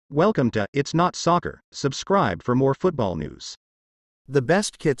Welcome to It's Not Soccer. Subscribe for more football news. The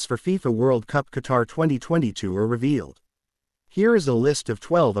best kits for FIFA World Cup Qatar 2022 are revealed. Here is a list of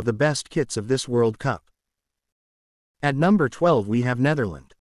 12 of the best kits of this World Cup. At number 12 we have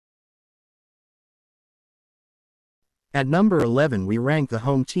Netherlands. At number 11 we rank the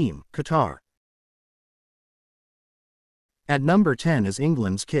home team, Qatar. At number 10 is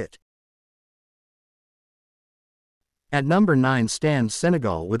England's kit. At number 9 stands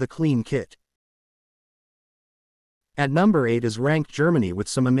Senegal with a clean kit. At number 8 is ranked Germany with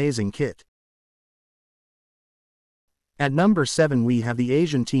some amazing kit. At number 7 we have the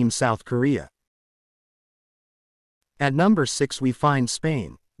Asian team South Korea. At number 6 we find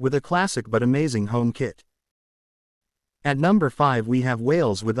Spain, with a classic but amazing home kit. At number 5 we have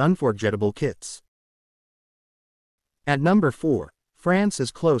Wales with unforgettable kits. At number 4, France is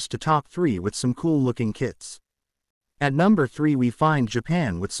close to top 3 with some cool looking kits. At number 3 we find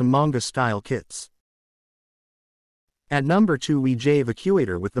Japan with some manga-style kits. At number 2 we have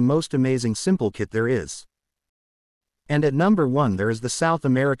Ecuador with the most amazing simple kit there is. And at number 1 there is the South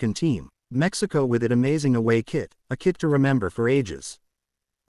American team, Mexico with its amazing away kit, a kit to remember for ages.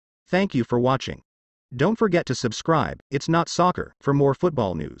 Thank you for watching. Don't forget to subscribe, It's Not Soccer, for more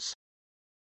football news.